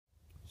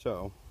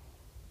So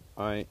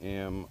I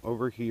am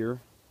over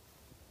here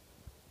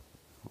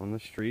on the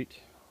street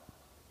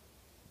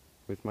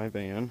with my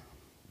van,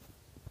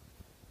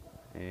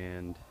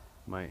 and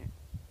my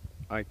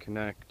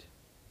iConnect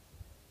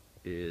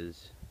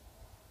is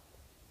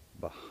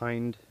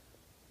behind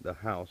the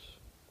house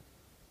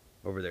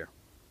over there.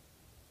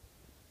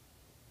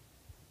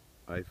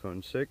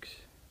 iPhone 6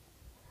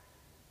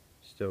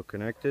 still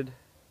connected,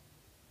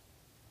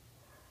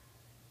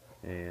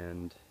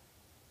 and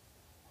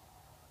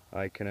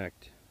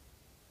iConnect,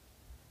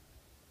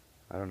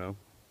 I don't know,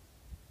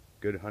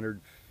 good 100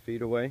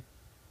 feet away.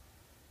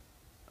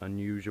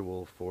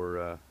 Unusual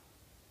for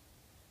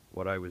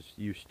what I was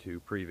used to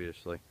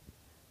previously.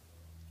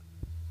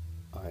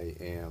 I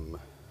am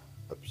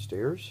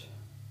upstairs,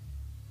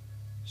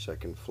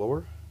 second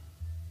floor,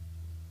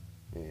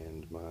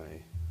 and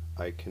my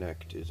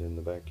iConnect is in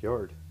the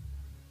backyard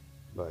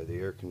by the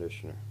air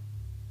conditioner.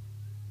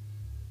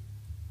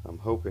 I'm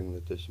hoping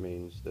that this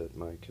means that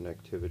my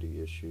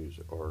connectivity issues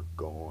are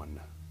gone.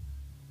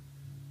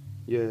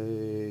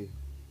 Yay!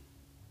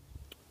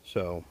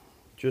 So,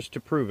 just to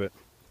prove it,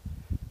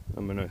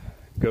 I'm gonna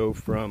go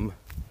from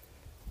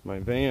my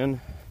van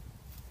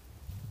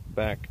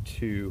back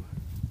to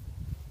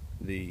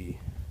the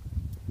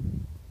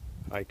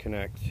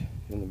iConnect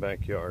in the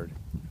backyard.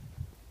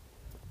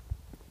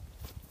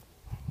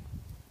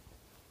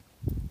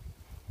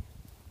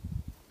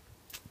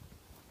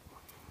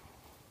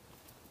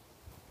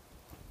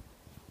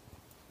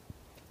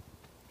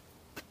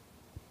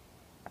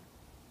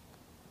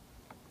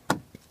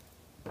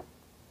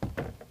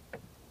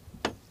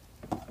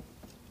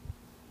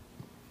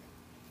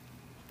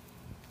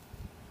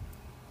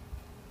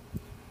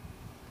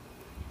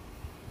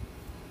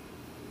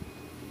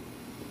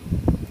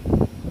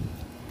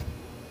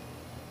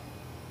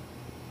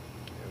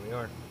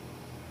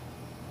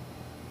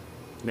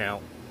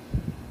 Now,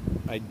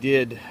 I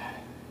did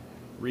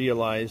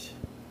realize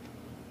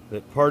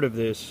that part of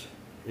this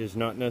is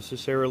not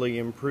necessarily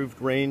improved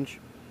range,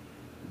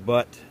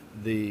 but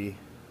the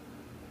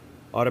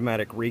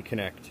automatic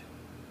reconnect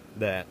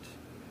that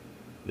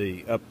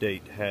the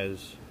update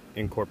has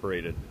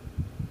incorporated.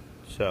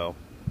 So,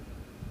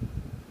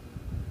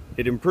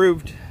 it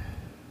improved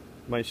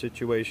my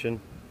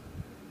situation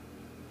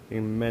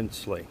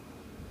immensely.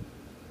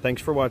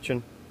 Thanks for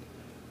watching.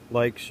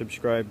 Like,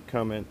 subscribe,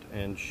 comment,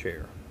 and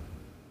share.